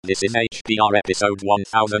This is HPR episode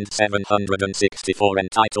 1764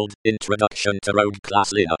 entitled Introduction to Rogue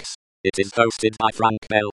Class Linux. It is hosted by Frank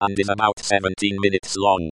Bell and is about 17 minutes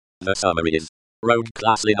long. The summary is: Rogue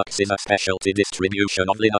Class Linux is a specialty distribution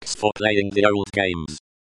of Linux for playing the old games.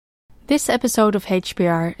 This episode of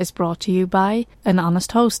HPR is brought to you by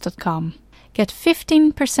anhonesthost.com. Get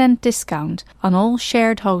 15% discount on all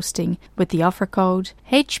shared hosting with the offer code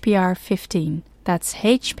HPR15. That's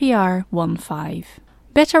HPR15.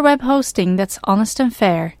 Better web hosting that's honest and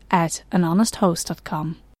fair at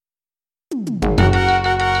anhonesthost.com.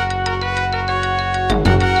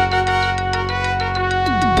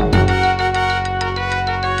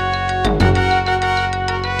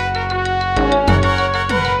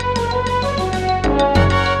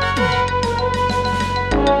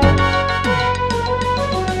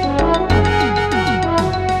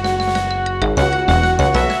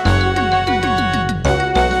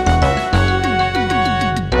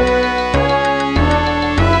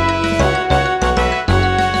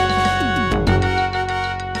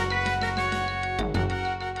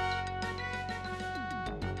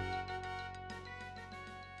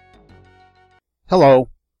 Hello,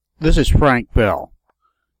 this is Frank Bell.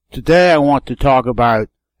 Today I want to talk about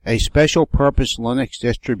a special purpose Linux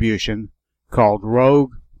distribution called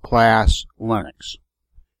Rogue Class Linux.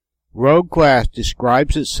 Rogue Class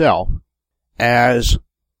describes itself as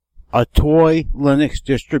a toy Linux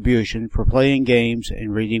distribution for playing games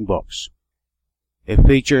and reading books. It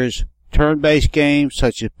features turn-based games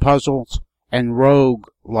such as puzzles and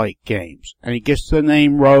rogue-like games, and it gets the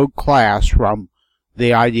name Rogue Class from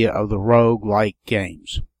the idea of the rogue-like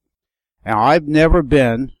games. Now, I've never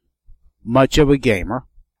been much of a gamer.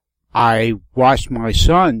 I watched my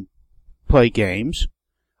son play games,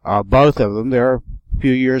 both of them. They're a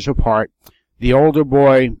few years apart. The older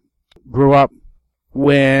boy grew up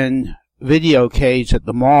when videocades at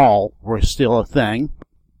the mall were still a thing.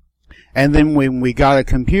 And then when we got a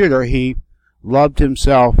computer, he loved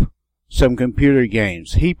himself some computer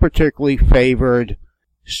games. He particularly favored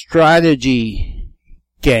strategy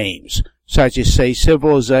games, such as, say,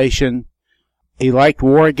 Civilization. He liked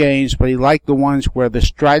war games, but he liked the ones where the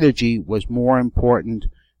strategy was more important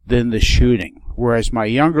than the shooting. Whereas my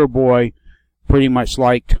younger boy pretty much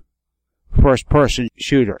liked first-person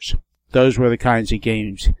shooters. Those were the kinds of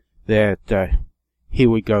games that he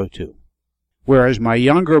would go to. Whereas my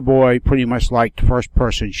younger boy pretty much liked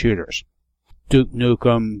first-person shooters. Duke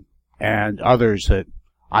Nukem and others that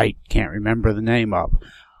I can't remember the name of.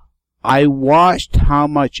 I watched how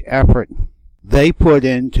much effort they put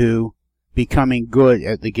into becoming good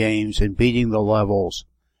at the games and beating the levels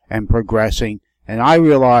and progressing, and I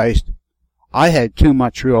realized I had too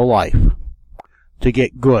much real life to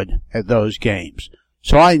get good at those games.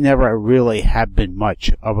 So I never really have been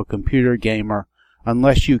much of a computer gamer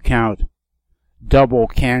unless you count Double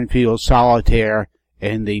Canfield Solitaire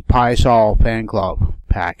in the PySol Fan Club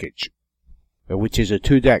package, which is a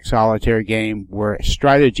 2-deck solitaire game where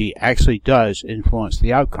strategy actually does influence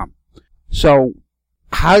the outcome. So,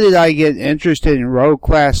 how did I get interested in Rogue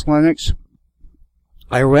Class Linux?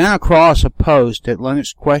 I ran across a post at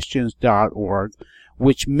linuxquestions.org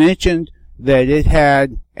which mentioned that it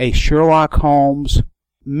had a Sherlock Holmes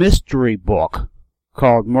mystery book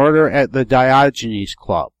called Murder at the Diogenes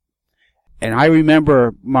Club. And I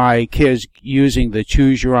remember my kids using the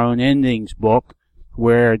Choose Your Own Endings book,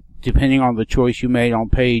 where depending on the choice you made on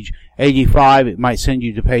page 85, it might send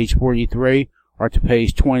you to page 43 or to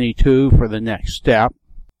page 22 for the next step.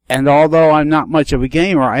 And although I'm not much of a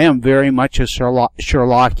gamer, I am very much a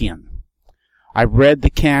Sherlockian. I've read the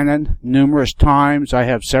canon numerous times. I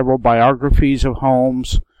have several biographies of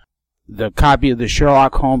Holmes. The copy of the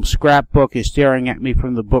Sherlock Holmes scrapbook is staring at me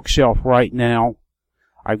from the bookshelf right now.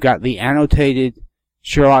 I've got the annotated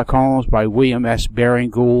Sherlock Holmes by William S.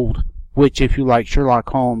 Baring Gould, which, if you like Sherlock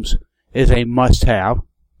Holmes, is a must-have.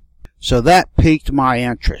 So that piqued my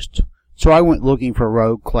interest. So I went looking for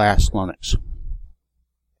Rogue Class Linux.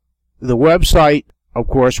 The website, of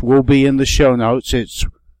course, will be in the show notes. It's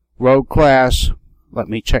Rogue Class. Let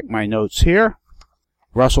me check my notes here.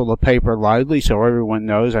 Rustle the paper loudly so everyone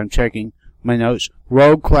knows I'm checking my notes.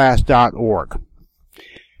 rogueclass.org.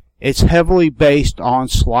 It's heavily based on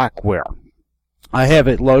Slackware. I have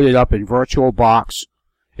it loaded up in VirtualBox.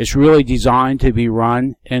 It's really designed to be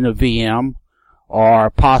run in a VM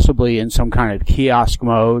or possibly in some kind of kiosk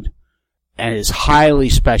mode, and is highly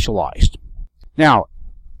specialized. Now,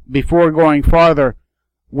 before going farther,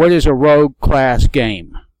 what is a Rogue Class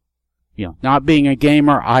game? Not being a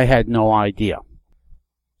gamer, I had no idea.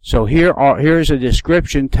 So here's a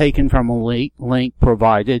description taken from a link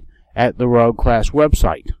provided at the Rogue Class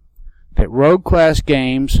website. that rogue class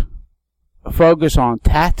games focus on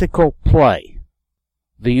tactical play.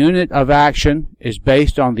 The unit of action is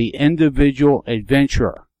based on the individual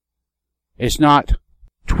adventurer. It's not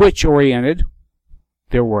twitch-oriented,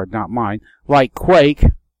 their word, not mine, like Quake,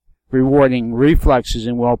 rewarding reflexes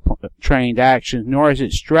and well-trained actions, nor is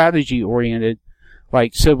it strategy-oriented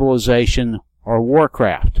like Civilization or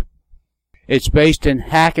Warcraft. It's based in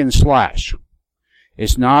hack and slash.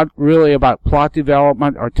 It's not really about plot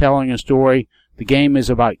development or telling a story. The game is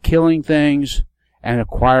about killing things and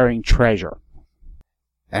acquiring treasure.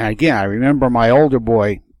 And again, I remember my older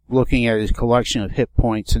boy looking at his collection of hit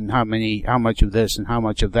points and how much of this and how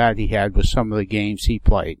much of that he had with some of the games he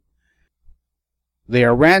played. They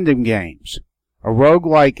are random games. A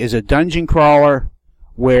roguelike is a dungeon crawler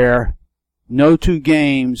where no two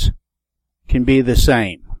games can be the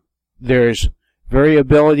same. There's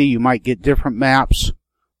variability. You might get different maps,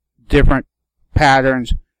 different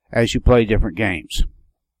patterns as you play different games.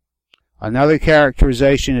 Another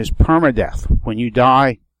characterization is permadeath. When you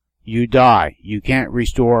die, you die. You can't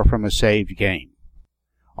restore from a saved game.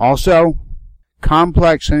 Also,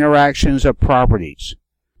 complex interactions of properties.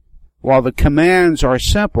 While the commands are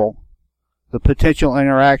simple, the potential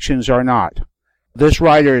interactions are not. This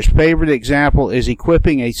writer's favorite example is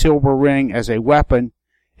equipping a silver ring as a weapon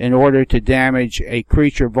in order to damage a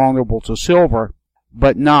creature vulnerable to silver,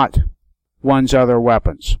 but not one's other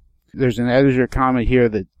weapons. There's an editor comment here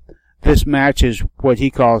that this matches what he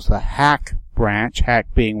calls the hack branch, hack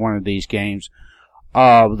being one of these games,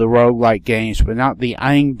 of the roguelike games, but not the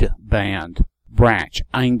Angband branch,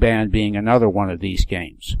 Angband being another one of these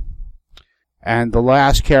games. And the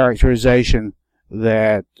last characterization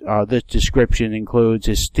that this description includes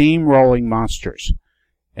is steamrolling monsters.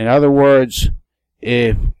 In other words,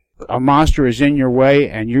 if a monster is in your way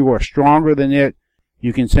and you are stronger than it,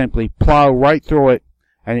 you can simply plow right through it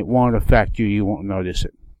and it won't affect you. You won't notice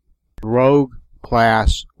it. Rogue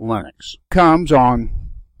class Linux comes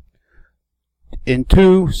in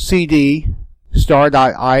two CD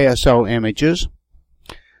star.iso images.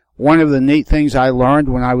 One of the neat things I learned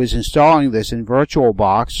when I was installing this in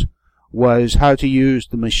VirtualBox was how to use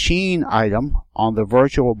the machine item on the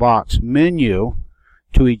VirtualBox menu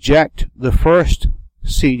to eject the first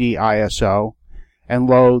CD ISO and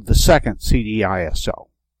load the second CD ISO.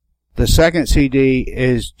 The second CD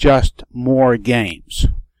is just more games.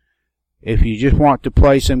 If you just want to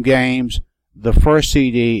play some games, the first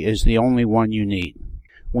CD is the only one you need.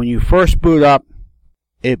 When you first boot up,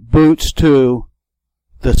 it boots to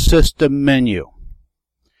the system menu.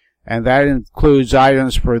 And that includes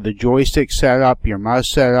items for the joystick setup, your mouse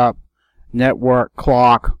setup, network,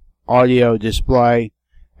 clock, audio display,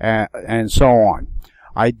 and so on.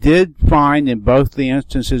 I did find in both the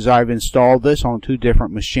instances I've installed this on two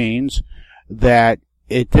different machines that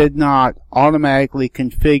it did not automatically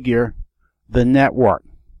configure the network.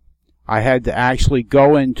 I had to actually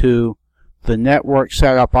go into the network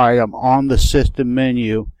setup item on the system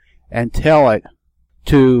menu and tell it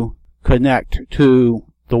to connect to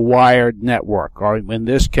the wired network, or in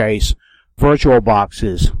this case,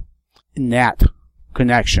 VirtualBox's NAT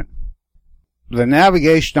connection. The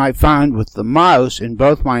navigation I found with the mouse in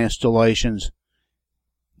both my installations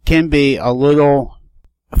can be a little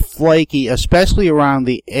flaky, especially around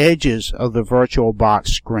the edges of the VirtualBox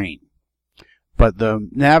screen. But the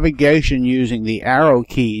navigation using the arrow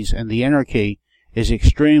keys and the enter key is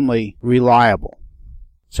extremely reliable.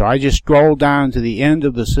 So I just scroll down to the end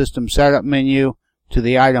of the system setup menu, to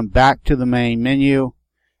the item back to the main menu,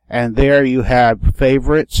 and there you have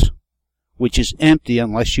favorites, which is empty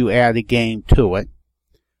unless you add a game to it.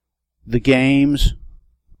 The games,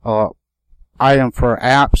 item for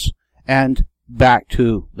apps, and back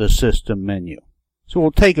to the system menu. So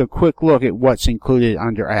we'll take a quick look at what's included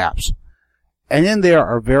under apps. And in there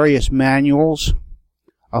are various manuals,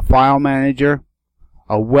 a file manager,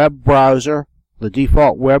 a web browser. The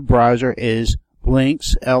default web browser is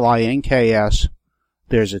Lynx, Links.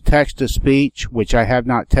 There's a text-to-speech, which I have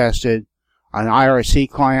not tested, an IRC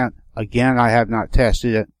client, again I have not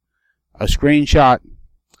tested it, a screenshot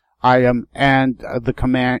item, and the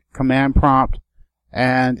command prompt,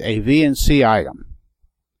 and a VNC item,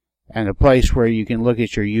 and a place where you can look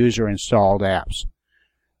at your user-installed apps.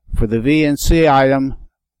 For the VNC item,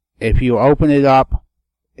 if you open it up,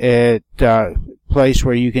 it place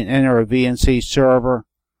where you can enter a VNC server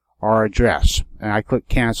or address. And I click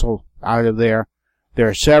cancel out of there. There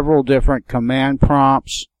are several different command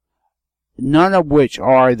prompts, none of which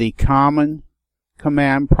are the common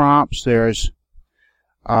command prompts. There's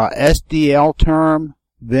SDL term,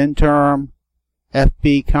 VinTerm,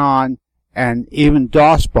 FBCon, and even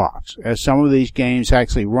DOSBox, as some of these games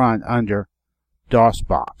actually run under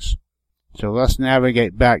DOSBox. So let's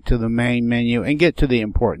navigate back to the main menu and get to the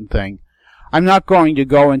important thing. I'm not going to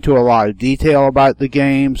go into a lot of detail about the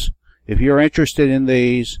games. If you're interested in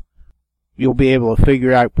these, you'll be able to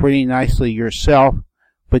figure out pretty nicely yourself.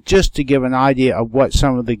 But just to give an idea of what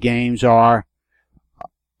some of the games are,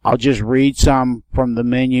 I'll just read some from the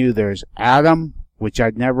menu. There's Atom, which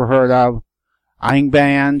I'd never heard of,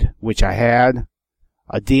 Eingband, which I had,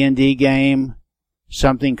 a D&D game,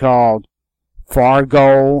 something called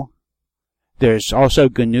Fargoal. There's also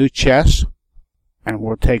GNU Chess, and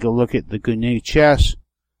we'll take a look at the GNU Chess,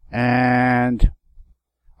 and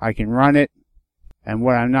I can run it. And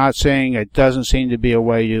what I'm not saying, it doesn't seem to be a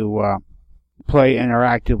way to play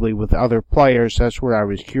interactively with other players. That's what I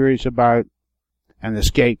was curious about, and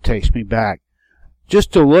Escape takes me back.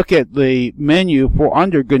 Just to look at the menu for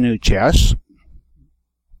under GNU Chess,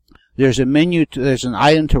 there's a menu, there's an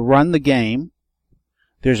item to run the game,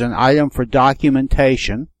 there's an item for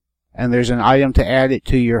documentation, and there's an item to add it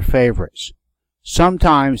to your favorites.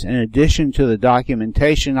 Sometimes, in addition to the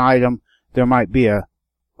documentation item, there might be a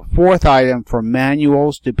fourth item for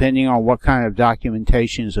manuals, depending on what kind of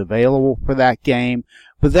documentation is available for that game,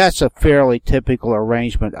 but that's a fairly typical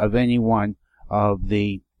arrangement of any one of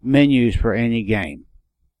the menus for any game.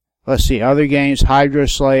 Let's see, other games, Hydra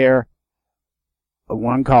Slayer,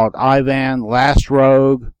 one called Ivan, Last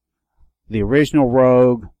Rogue, the original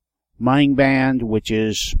Rogue, Mineband, which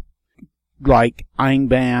is like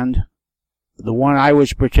Eingband. The one I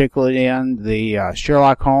was particularly in, the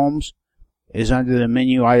Sherlock Holmes, is under the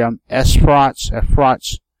menu item Efrots.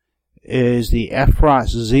 Efrots is the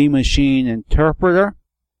Efrots Z Machine Interpreter,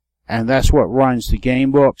 and that's what runs the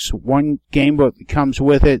game books. One game book that comes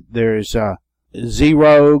with it, there's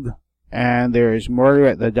Z-Rogue, and there's Murder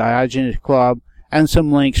at the Diogenes Club, and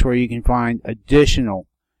some links where you can find additional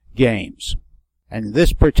games. And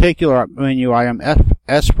this particular menu item,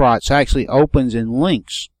 Efrots, actually opens in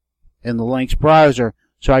links in the links browser,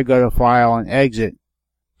 so I go to File and Exit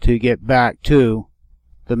to get back to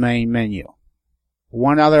the main menu.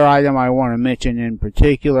 One other item I want to mention in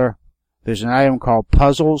particular, there's an item called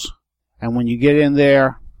Puzzles, and when you get in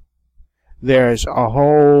there, there's a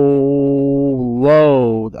whole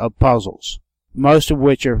load of puzzles, most of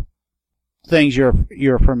which are things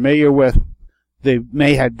you're familiar with. They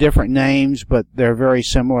may have different names, but they're very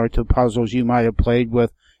similar to puzzles you might have played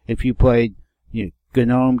with if you played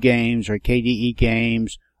GNOME games or KDE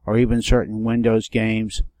games or even certain Windows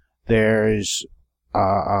games. There's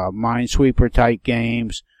Minesweeper type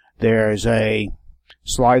games. There's a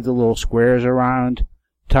slide the little squares around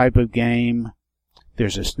type of game.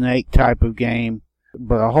 There's a snake type of game,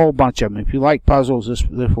 but a whole bunch of them. If you like puzzles, this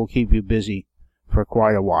will keep you busy for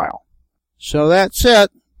quite a while. So that's it.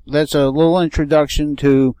 That's a little introduction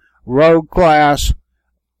to Rogue Class.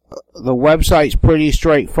 The website's pretty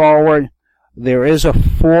straightforward. There is a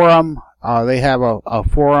forum. They have a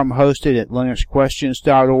forum hosted at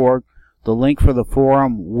linuxquestions.org. The link for the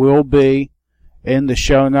forum will be in the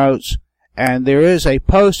show notes. And there is a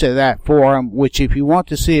post at that forum, which if you want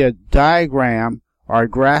to see a diagram or a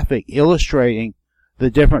graphic illustrating the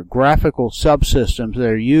different graphical subsystems that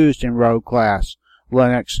are used in Rogue Class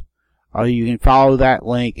Linux, you can follow that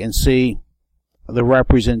link and see the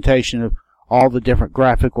representation of all the different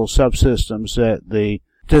graphical subsystems that the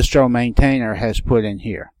distro maintainer has put in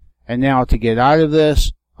here. And now to get out of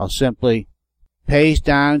this, I'll simply paste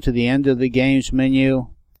down to the end of the games menu,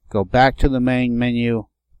 go back to the main menu,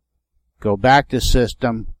 go back to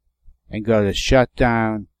System, and go to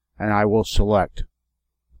Shutdown, and I will select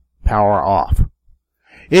Power Off.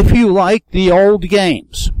 If you like the old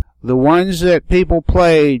games, the ones that people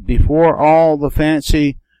played before all the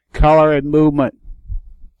fancy color and movement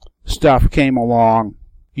stuff came along,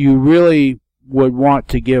 you really would want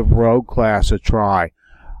to give Rogue Class a try.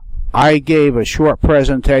 I gave a short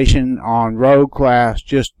presentation on Rogue Class,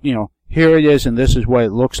 just, here it is and this is what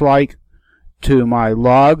it looks like, to my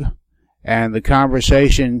log, and the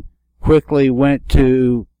conversation quickly went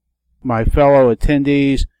to my fellow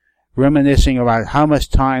attendees, reminiscing about how much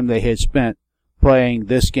time they had spent playing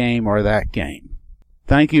this game or that game.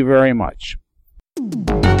 Thank you very much.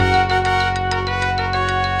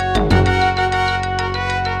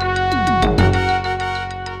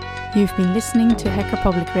 You've been listening to Hacker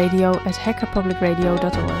Public Radio at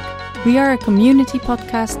hackerpublicradio.org. We are a community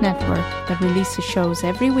podcast network that releases shows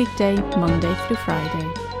every weekday, Monday through Friday.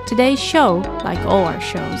 Today's show, like all our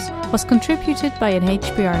shows, was contributed by an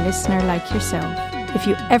HPR listener like yourself. If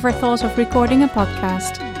you ever thought of recording a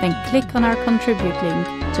podcast, then click on our contribute link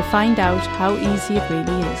to find out how easy it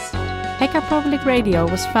really is. Hacker Public Radio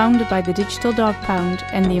was founded by the Digital Dog Pound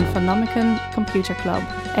and the Infonomicon Computer Club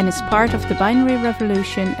and is part of the binary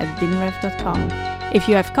revolution at binrev.com. If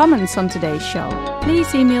you have comments on today's show,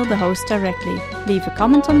 please email the host directly, leave a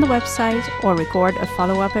comment on the website, or record a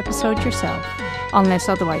follow-up episode yourself. Unless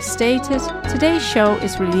otherwise stated, today's show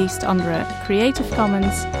is released under a Creative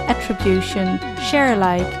Commons Attribution Share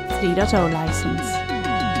Alike 3.0 license.